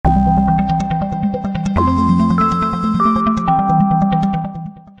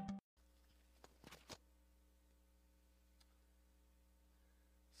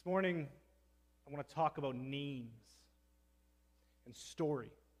morning, I want to talk about names and story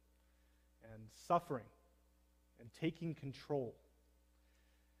and suffering and taking control,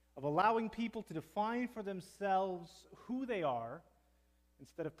 of allowing people to define for themselves who they are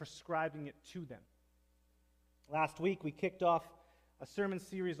instead of prescribing it to them. Last week, we kicked off a sermon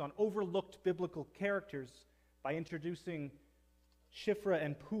series on overlooked biblical characters by introducing Shiphrah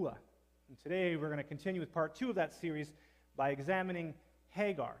and Puah. And today, we're going to continue with part 2 of that series by examining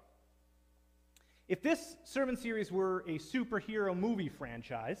Hagar. If this sermon series were a superhero movie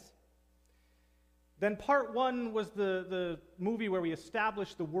franchise, then part 1 was the movie where we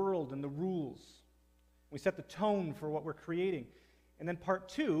established the world and the rules. We set the tone for what we're creating. And then part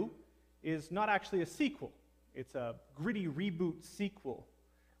 2 is not actually a sequel. It's a gritty reboot sequel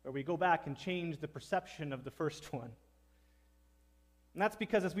where we go back and change the perception of the first one. And that's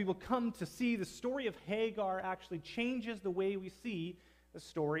because, as we will come to see, the story of Hagar actually changes the way we see the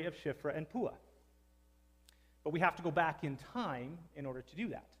story of Shiphrah and Puah. But we have to go back in time in order to do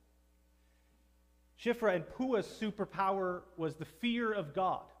that. Shiphrah and Puah's superpower was the fear of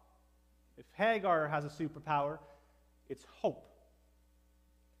God. If Hagar has a superpower, it's hope.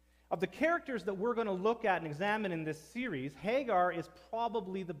 Of the characters that we're going to look at and examine in this series, Hagar is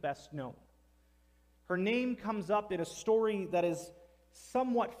probably the best known. Her name comes up in a story that is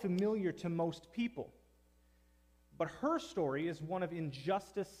somewhat familiar to most people. But her story is one of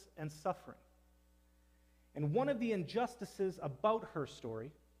injustice and suffering. And one of the injustices about her story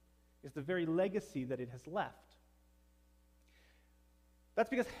is the very legacy that it has left. That's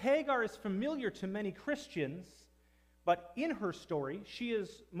because Hagar is familiar to many Christians, but in her story, she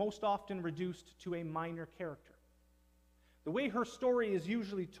is most often reduced to a minor character. The way her story is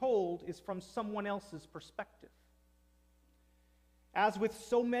usually told is from someone else's perspective. As with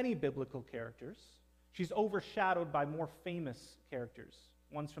so many biblical characters, she's overshadowed by more famous characters,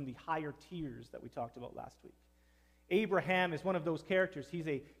 ones from the higher tiers that we talked about last week. Abraham is one of those characters. He's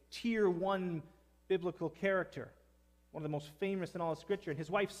a tier 1 biblical character, one of the most famous in all of Scripture. And his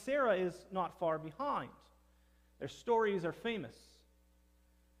wife Sarah is not far behind. Their stories are famous.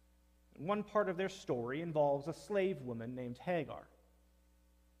 And one part of their story involves a slave woman named Hagar.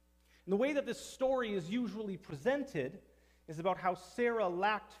 And the way that this story is usually presented is about how Sarah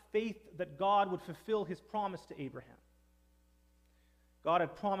lacked faith that God would fulfill his promise to Abraham. God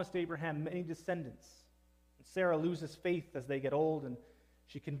had promised Abraham many descendants. And Sarah loses faith as they get old, and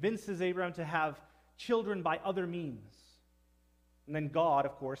she convinces Abraham to have children by other means. And then God,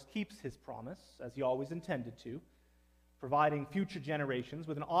 of course, keeps his promise, as he always intended to, providing future generations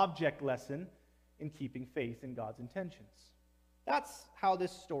with an object lesson in keeping faith in God's intentions. That's how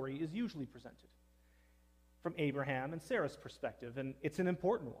this story is usually presented, from Abraham and Sarah's perspective, and it's an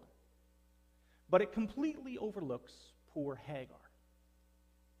important one. But it completely overlooks poor Hagar.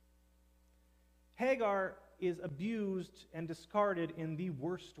 Hagar is abused and discarded in the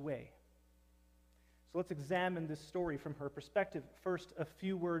worst way. So let's examine this story from her perspective. First, a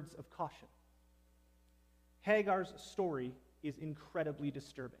few words of caution. Hagar's story is incredibly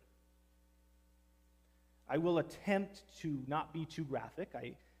disturbing. I will attempt to not be too graphic.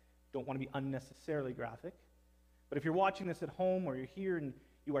 I don't want to be unnecessarily graphic. But if you're watching this at home, or you're here and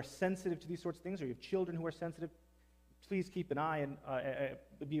you are sensitive to these sorts of things, or you have children who are sensitive, please keep an eye and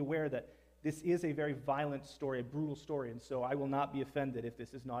be aware that this is a very violent story, a brutal story, and so I will not be offended if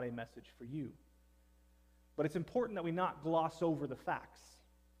this is not a message for you. But it's important that we not gloss over the facts.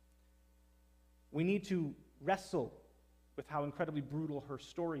 We need to wrestle with how incredibly brutal her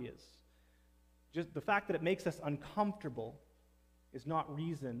story is. Just the fact that it makes us uncomfortable is not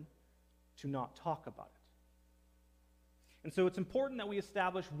reason to not talk about it. And so it's important that we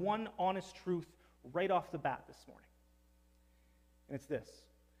establish one honest truth right off the bat this morning. And it's this: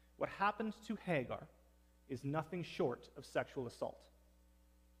 what happens to Hagar is nothing short of sexual assault.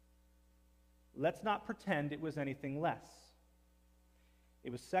 Let's not pretend it was anything less.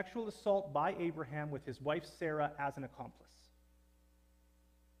 It was sexual assault by Abraham with his wife Sarah as an accomplice.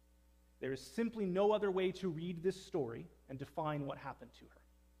 There is simply no other way to read this story and define what happened to her.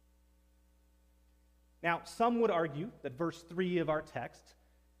 Now, some would argue that verse 3 of our text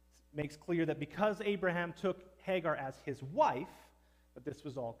makes clear that because Abraham took Hagar as his wife, that this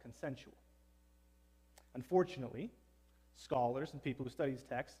was all consensual. Unfortunately, scholars and people who study this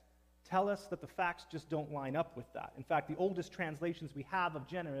text tell us that the facts just don't line up with that. In fact, the oldest translations we have of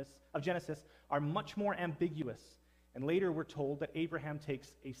Genesis are much more ambiguous. And later we're told that Abraham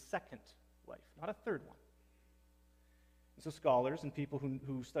takes a second wife, not a third one. And so scholars and people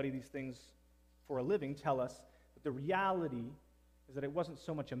who study these things for a living tell us that the reality is that it wasn't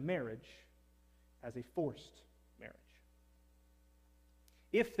so much a marriage as a forced marriage.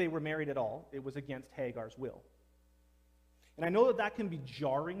 If they were married at all, it was against Hagar's will. And I know that that can be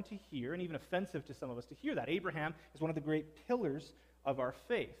jarring to hear and even offensive to some of us to hear that. Abraham is one of the great pillars of our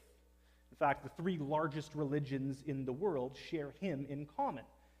faith. In fact, the three largest religions in the world share him in common.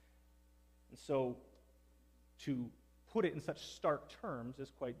 And so to put it in such stark terms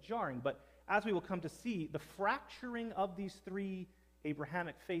is quite jarring. But as we will come to see, the fracturing of these three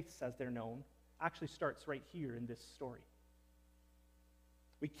Abrahamic faiths, as they're known, actually starts right here in this story.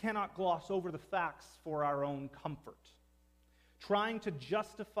 We cannot gloss over the facts for our own comfort. Trying to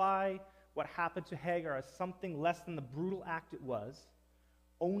justify what happened to Hagar as something less than the brutal act it was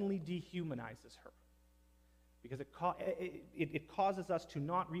only dehumanizes her. Because it causes us to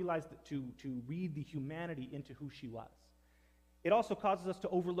not realize, that to read the humanity into who she was. It also causes us to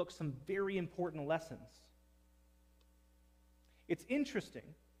overlook some very important lessons. It's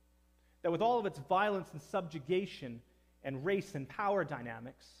interesting that with all of its violence and subjugation and race and power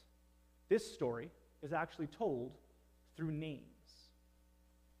dynamics, this story is actually told through names.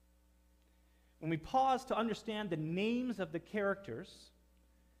 When we pause to understand the names of the characters,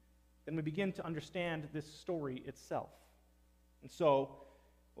 then we begin to understand this story itself. And so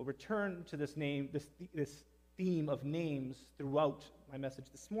we'll return to this theme of names throughout my message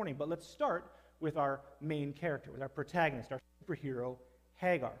this morning. But let's start with our main character, with our protagonist, our superhero,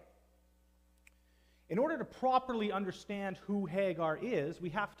 Hagar. In order to properly understand who Hagar is, we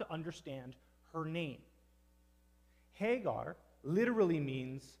have to understand her name. Hagar literally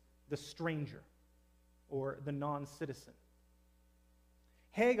means the stranger or the non-citizen.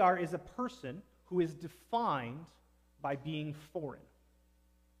 Hagar is a person who is defined by being foreign.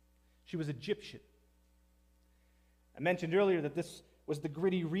 She was Egyptian. I mentioned earlier that this was the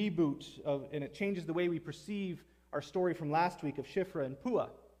gritty reboot and it changes the way we perceive our story from last week of Shiphrah and Puah.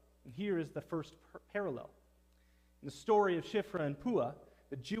 And here is the first parallel. In the story of Shiphrah and Puah,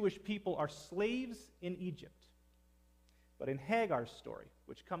 the Jewish people are slaves in Egypt. But in Hagar's story,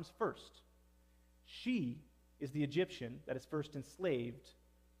 which comes first, she is the Egyptian that is first enslaved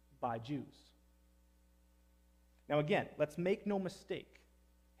by Jews. Now again, let's make no mistake.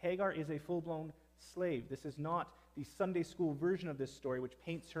 Hagar is a full-blown slave. This is not the Sunday school version of this story, which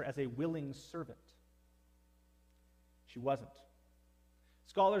paints her as a willing servant. She wasn't.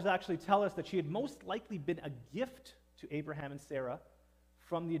 Scholars actually tell us that she had most likely been a gift to Abraham and Sarah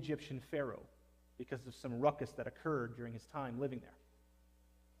from the Egyptian Pharaoh because of some ruckus that occurred during his time living there.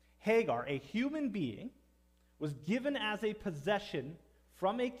 Hagar, a human being, was given as a possession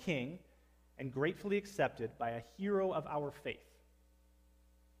from a king and gratefully accepted by a hero of our faith.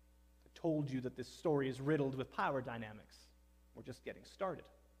 I told you that this story is riddled with power dynamics. We're just getting started.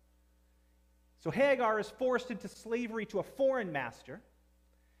 So Hagar is forced into slavery to a foreign master,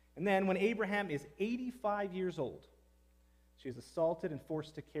 and then when Abraham is 85 years old, she is assaulted and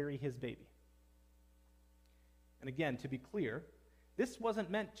forced to carry his baby. And again, to be clear, this wasn't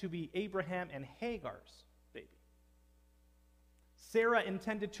meant to be Abraham and Hagar's baby. Sarah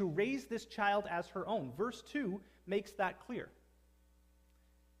intended to raise this child as her own. Verse 2 makes that clear.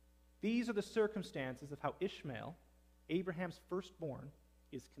 These are the circumstances of how Ishmael, Abraham's firstborn,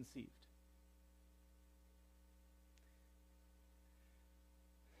 is conceived.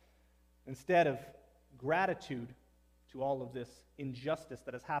 Instead of gratitude to all of this injustice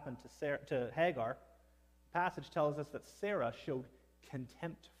that has happened to Hagar, the passage tells us that Sarah showed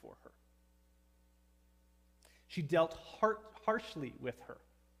contempt for her. She dealt harshly with her,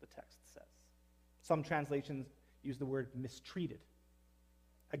 the text says. Some translations use the word mistreated.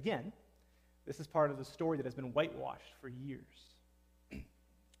 Again, this is part of the story that has been whitewashed for years.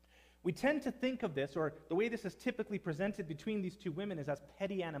 We tend to think of this, or the way this is typically presented between these two women, is as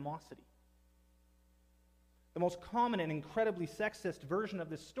petty animosity. The most common and incredibly sexist version of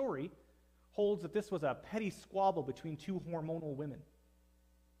this story holds that this was a petty squabble between two hormonal women.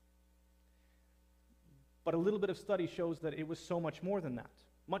 But a little bit of study shows that it was so much more than that,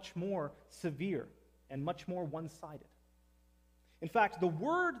 much more severe and much more one-sided. In fact, the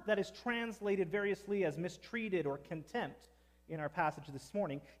word that is translated variously as mistreated or contempt in our passage this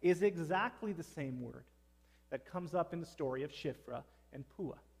morning is exactly the same word that comes up in the story of Shiphrah and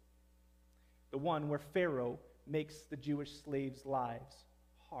Puah, the one where Pharaoh makes the Jewish slaves' lives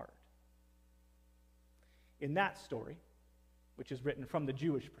hard. In that story, which is written from the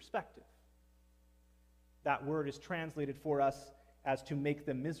Jewish perspective, that word is translated for us as to make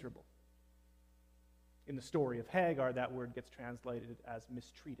them miserable. In the story of Hagar, that word gets translated as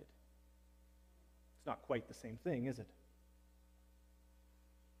mistreated. It's not quite the same thing, is it?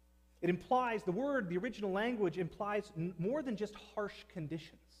 It implies, the original language implies more than just harsh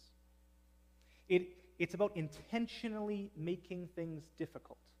conditions. It It's about intentionally making things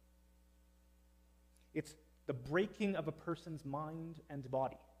difficult. It's the breaking of a person's mind and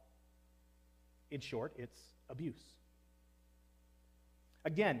body. In short, it's abuse.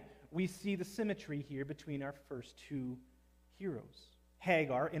 Again, we see the symmetry here between our first two heroes.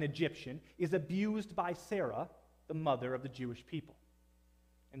 Hagar, an Egyptian, is abused by Sarah, the mother of the Jewish people.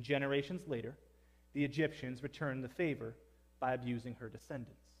 And generations later, the Egyptians return the favor by abusing her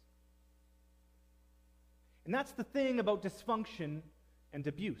descendants. And that's the thing about dysfunction and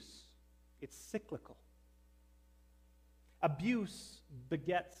abuse. It's cyclical. Abuse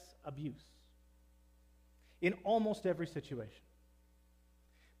begets abuse in almost every situation.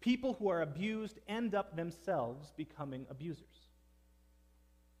 People who are abused end up themselves becoming abusers.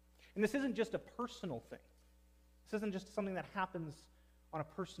 And this isn't just a personal thing. This isn't just something that happens on a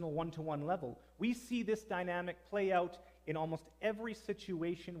personal one-to-one level. We see this dynamic play out in almost every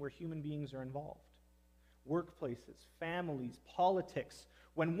situation where human beings are involved. Workplaces, families, politics.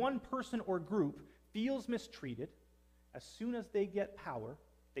 When one person or group feels mistreated, as soon as they get power,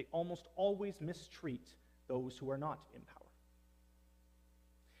 they almost always mistreat those who are not in power.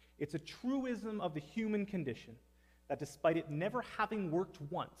 It's a truism of the human condition that despite it never having worked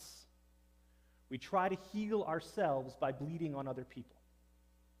once, we try to heal ourselves by bleeding on other people.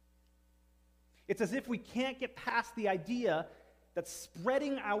 It's as if we can't get past the idea that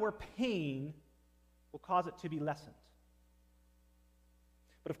spreading our pain will cause it to be lessened.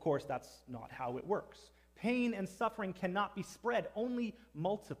 But of course, that's not how it works. Pain and suffering cannot be spread, only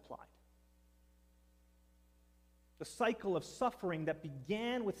multiplied. The cycle of suffering that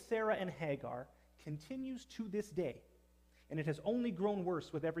began with Sarah and Hagar continues to this day, and it has only grown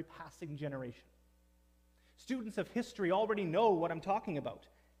worse with every passing generation. Students of history already know what I'm talking about.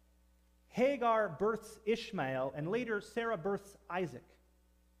 Hagar births Ishmael, and later Sarah births Isaac.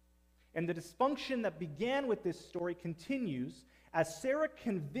 And the dysfunction that began with this story continues as Sarah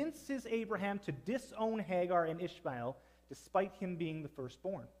convinces Abraham to disown Hagar and Ishmael despite him being the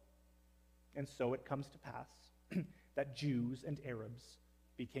firstborn. And so it comes to pass that Jews and Arabs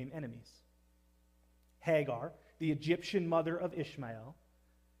became enemies. Hagar, the Egyptian mother of Ishmael,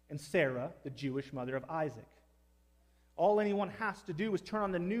 and Sarah, the Jewish mother of Isaac. All anyone has to do is turn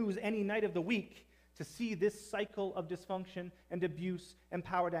on the news any night of the week to see this cycle of dysfunction and abuse and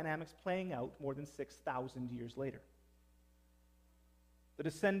power dynamics playing out more than 6,000 years later. The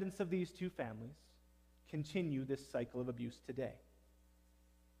descendants of these two families continue this cycle of abuse today.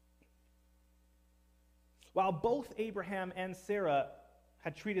 While both Abraham and Sarah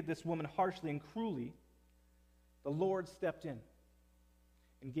had treated this woman harshly and cruelly, the Lord stepped in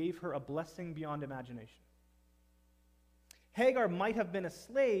and gave her a blessing beyond imagination. Hagar might have been a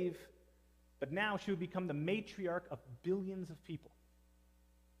slave, but now she would become the matriarch of billions of people.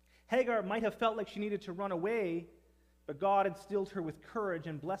 Hagar might have felt like she needed to run away, but God instilled her with courage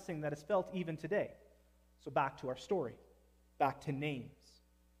and blessing that is felt even today. So back to our story, back to names.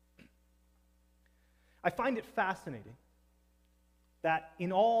 I find it fascinating that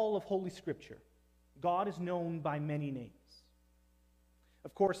in all of Holy Scripture, God is known by many names.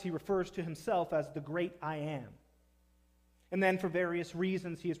 Of course, he refers to himself as the great I am. And then for various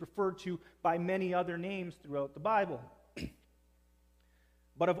reasons, he is referred to by many other names throughout the Bible.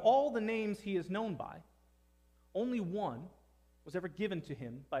 But of all the names he is known by, only one was ever given to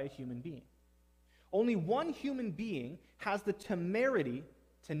him by a human being. Only one human being has the temerity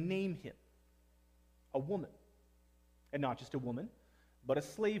to name him. A woman. And not just a woman, but a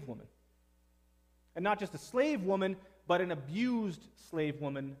slave woman. And not just a slave woman, but an abused slave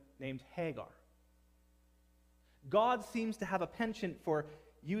woman named Hagar. God seems to have a penchant for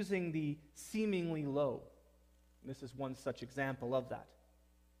using the seemingly low. And this is one such example of that.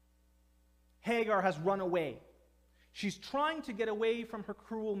 Hagar has run away. She's trying to get away from her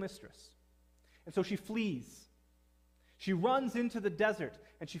cruel mistress. And so she flees. She runs into the desert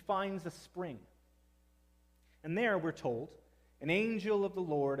and she finds a spring. And there, we're told, an angel of the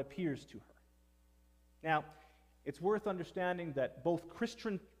Lord appears to her. Now, it's worth understanding that both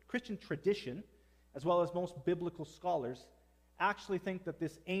Christian tradition, as well as most biblical scholars, actually think that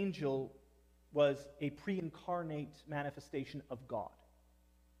this angel was a pre-incarnate manifestation of God.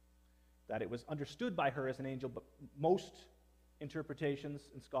 That it was understood by her as an angel, but most interpretations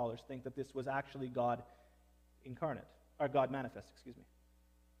and scholars think that this was actually God incarnate, or God manifest, excuse me.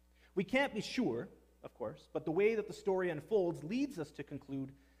 We can't be sure, of course, but the way that the story unfolds leads us to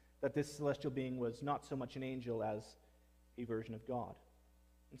conclude that this celestial being was not so much an angel as a version of God.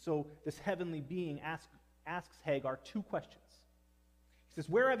 And so this heavenly being asks Hagar two questions. He says,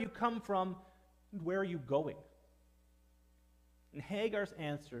 "Where have you come from, and where are you going?" And Hagar's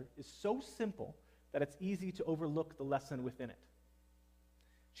answer is so simple that it's easy to overlook the lesson within it.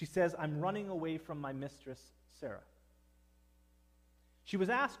 She says, I'm running away from my mistress, Sarah. She was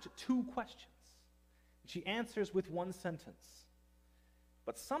asked 2 questions. She answers with 1 sentence.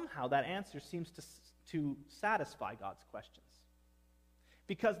 But somehow that answer seems to satisfy God's questions.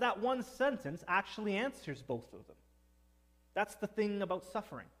 Because that 1 sentence actually answers both of them. That's the thing about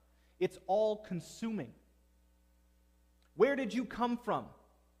suffering. It's all-consuming. Where did you come from?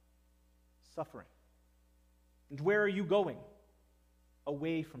 Suffering. And where are you going?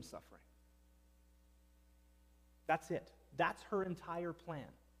 Away from suffering. That's it. That's her entire plan.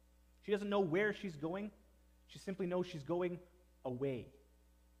 She doesn't know where she's going. She simply knows she's going away.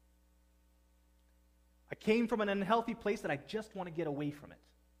 I came from an unhealthy place and I just want to get away from it.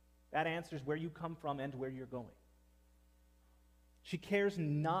 That answers where you come from and where you're going. She cares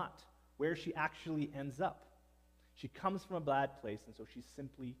not where she actually ends up. She comes from a bad place, and so she's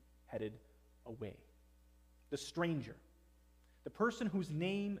simply headed away. The stranger, the person whose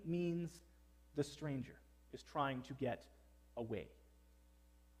name means the stranger, is trying to get away.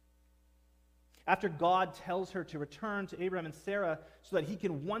 After God tells her to return to Abraham and Sarah so that he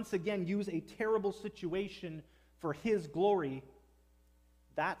can once again use a terrible situation for his glory,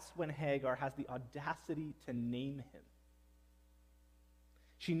 that's when Hagar has the audacity to name him.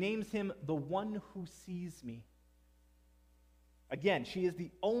 She names him the one who sees me. Again, she is the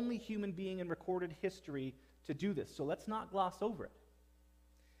only human being in recorded history to do this, so let's not gloss over it.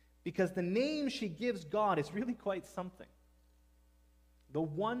 Because the name she gives God is really quite something. The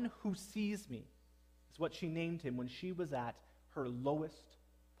one who sees me is what she named him when she was at her lowest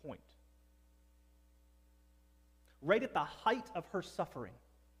point. Right at the height of her suffering.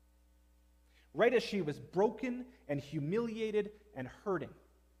 Right as she was broken and humiliated and hurting.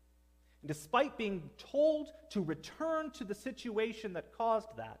 And despite being told to return to the situation that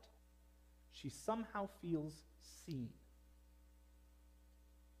caused that, she somehow feels seen.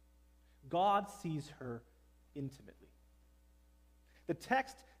 God sees her intimately. The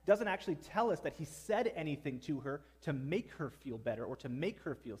text doesn't actually tell us that he said anything to her to make her feel better or to make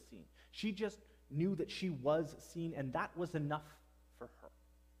her feel seen. She just knew that she was seen, and that was enough for her.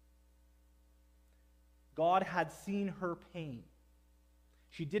 God had seen her pain.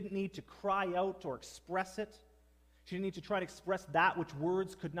 She didn't need to cry out or express it. She didn't need to try to express that which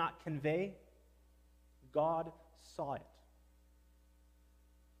words could not convey. God saw it.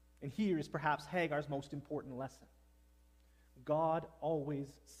 And here is perhaps Hagar's most important lesson. God always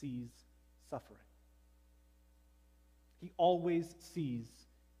sees suffering. He always sees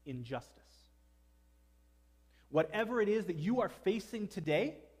injustice. Whatever it is that you are facing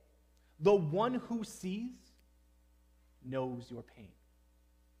today, the one who sees knows your pain.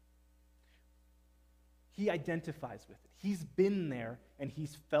 He identifies with it. He's been there and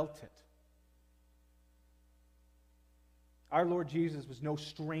he's felt it. Our Lord Jesus was no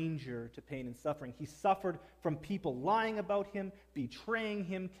stranger to pain and suffering. He suffered from people lying about him, betraying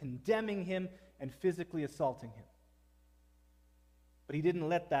him, condemning him, and physically assaulting him. But he didn't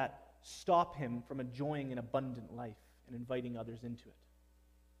let that stop him from enjoying an abundant life and inviting others into it.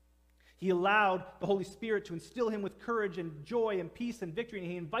 He allowed the Holy Spirit to instill him with courage and joy and peace and victory,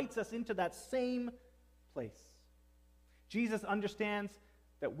 and he invites us into that same place. Jesus understands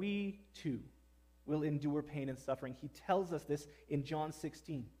that we too will endure pain and suffering. He tells us this in John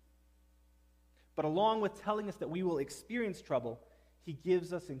 16. But along with telling us that we will experience trouble, he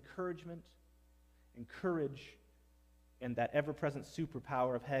gives us encouragement and courage and that ever-present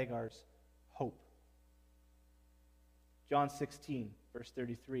superpower of Hagar's hope. John 16, verse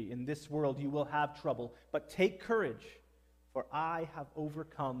 33, in this world you will have trouble, but take courage, for I have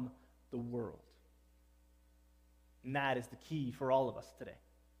overcome the world. And that is the key for all of us today.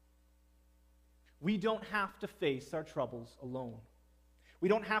 We don't have to face our troubles alone. We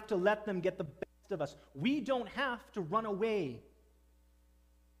don't have to let them get the best of us. We don't have to run away.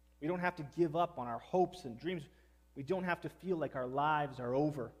 We don't have to give up on our hopes and dreams. We don't have to feel like our lives are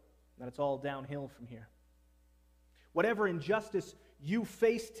over and that it's all downhill from here. Whatever injustice you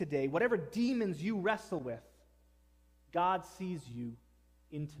face today, whatever demons you wrestle with, God sees you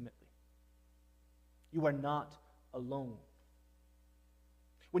intimately. You are not alone.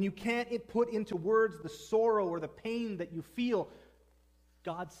 When you can't put into words the sorrow or the pain that you feel,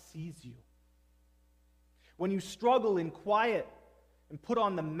 God sees you. When you struggle in quiet and put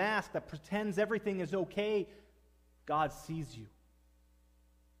on the mask that pretends everything is okay, God sees you.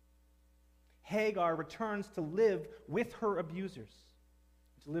 Hagar returns to live with her abusers,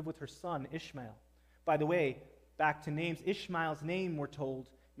 to live with her son, Ishmael. By the way, back to names, Ishmael's name, we're told,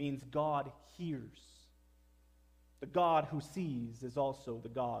 means God hears. The God who sees is also the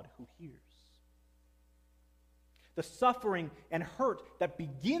God who hears. The suffering and hurt that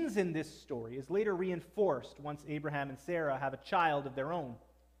begins in this story is later reinforced once Abraham and Sarah have a child of their own,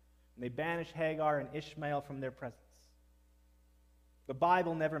 and they banish Hagar and Ishmael from their presence. The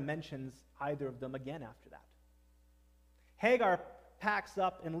Bible never mentions either of them again after that. Hagar packs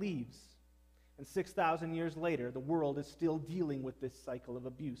up and leaves, and 6,000 years later, the world is still dealing with this cycle of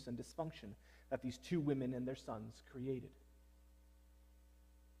abuse and dysfunction that these two women and their sons created.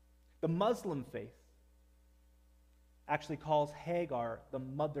 The Muslim faith actually calls Hagar the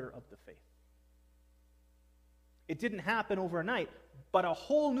mother of the faith. It didn't happen overnight, but a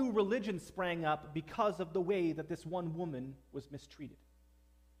whole new religion sprang up because of the way that this one woman was mistreated.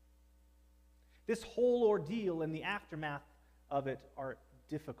 This whole ordeal and the aftermath of it are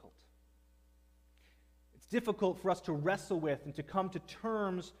difficult. It's difficult for us to wrestle with and to come to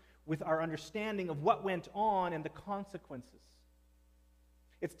terms with our understanding of what went on and the consequences.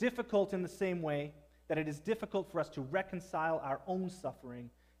 It's difficult in the same way that it is difficult for us to reconcile our own suffering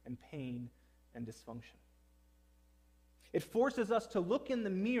and pain and dysfunction. It forces us to look in the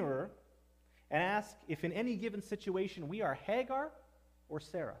mirror and ask if in any given situation we are Hagar or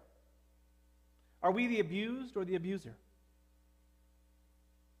Sarah. Are we the abused or the abuser?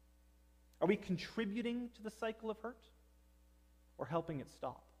 Are we contributing to the cycle of hurt or helping it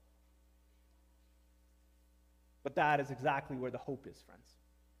stop? But that is exactly where the hope is, friends.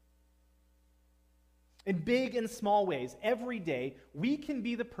 In big and small ways, every day, we can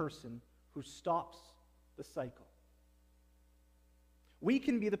be the person who stops the cycle. We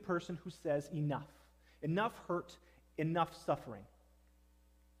can be the person who says enough. Enough hurt, enough suffering.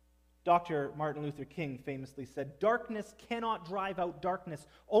 Dr. Martin Luther King famously said, "Darkness cannot drive out darkness.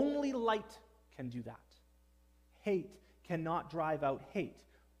 Only light can do that. Hate cannot drive out hate.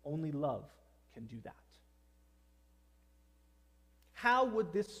 Only love can do that." How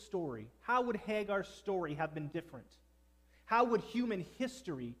would this story, how would Hagar's story have been different? How would human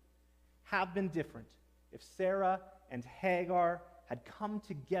history have been different if Sarah and Hagar had come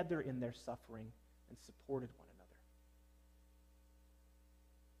together in their suffering and supported one another?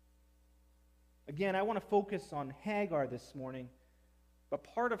 Again, I want to focus on Hagar this morning, but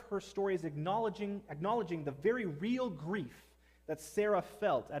part of her story is acknowledging the very real grief that Sarah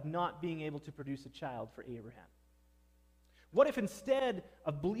felt at not being able to produce a child for Abraham. What if instead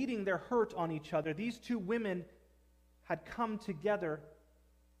of bleeding their hurt on each other, these two women had come together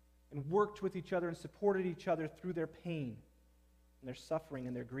and worked with each other and supported each other through their pain and their suffering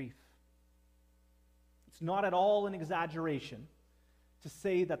and their grief? It's not at all an exaggeration to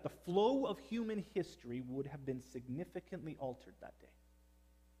say that the flow of human history would have been significantly altered that day.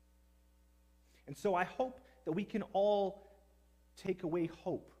 And so I hope that we can all take away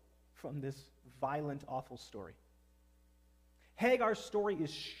hope from this violent, awful story. Hagar's story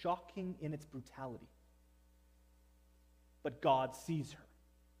is shocking in its brutality, but God sees her.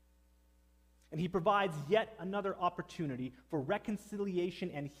 And he provides yet another opportunity for reconciliation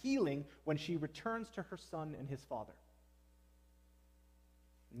and healing when she returns to her son and his father.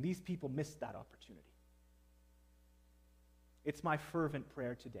 And these people missed that opportunity. It's my fervent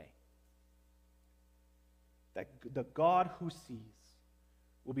prayer today that the God who sees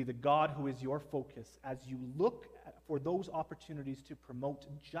will be the God who is your focus as you look for those opportunities to promote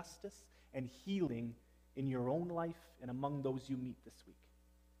justice and healing in your own life and among those you meet this week.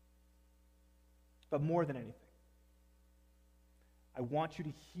 But more than anything, I want you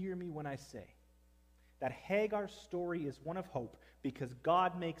to hear me when I say that Hagar's story is one of hope because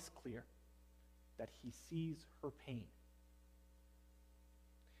God makes clear that he sees her pain.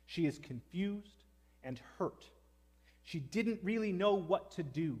 She is confused and hurt. She didn't really know what to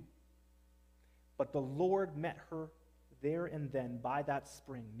do. But the Lord met her there and then by that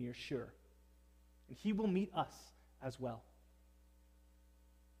spring near Shur. And he will meet us as well.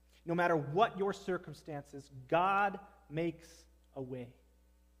 No matter what your circumstances, God makes a way.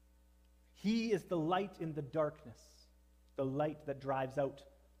 He is the light in the darkness, the light that drives out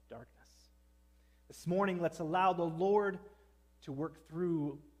darkness. This morning, let's allow the Lord to work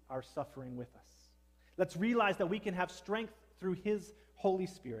through our suffering with us. Let's realize that we can have strength through his Holy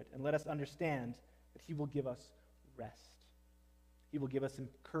Spirit, and let us understand that he will give us rest. He will give us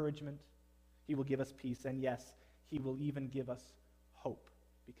encouragement. He will give us peace. And yes, he will even give us hope,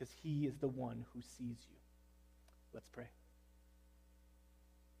 because he is the one who sees you. Let's pray.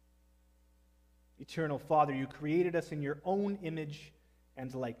 Eternal Father, you created us in your own image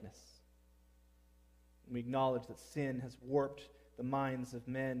and likeness. And we acknowledge that sin has warped the minds of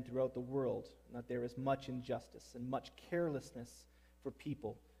men throughout the world, and that there is much injustice and much carelessness for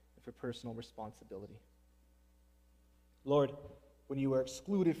people and for personal responsibility. Lord, when you are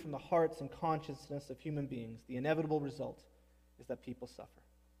excluded from the hearts and consciousness of human beings, the inevitable result is that people suffer.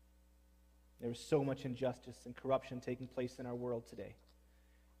 There is so much injustice and corruption taking place in our world today,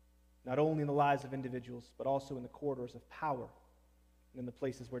 not only in the lives of individuals, but also in the corridors of power and in the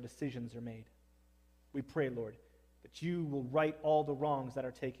places where decisions are made. We pray, Lord, that you will right all the wrongs that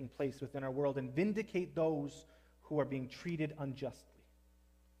are taking place within our world and vindicate those who are being treated unjustly.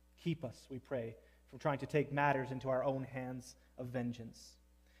 Keep us, we pray, from trying to take matters into our own hands of vengeance.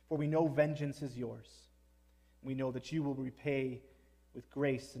 For we know vengeance is yours. We know that you will repay with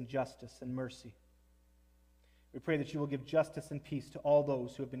grace and justice and mercy. We pray that you will give justice and peace to all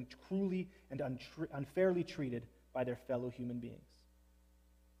those who have been cruelly and unfairly treated by their fellow human beings,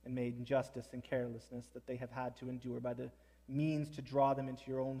 and made injustice and carelessness that they have had to endure by the means to draw them into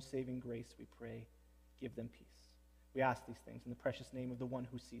your own saving grace, we pray, give them peace. We ask these things in the precious name of the one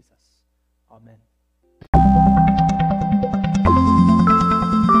who sees us. Amen.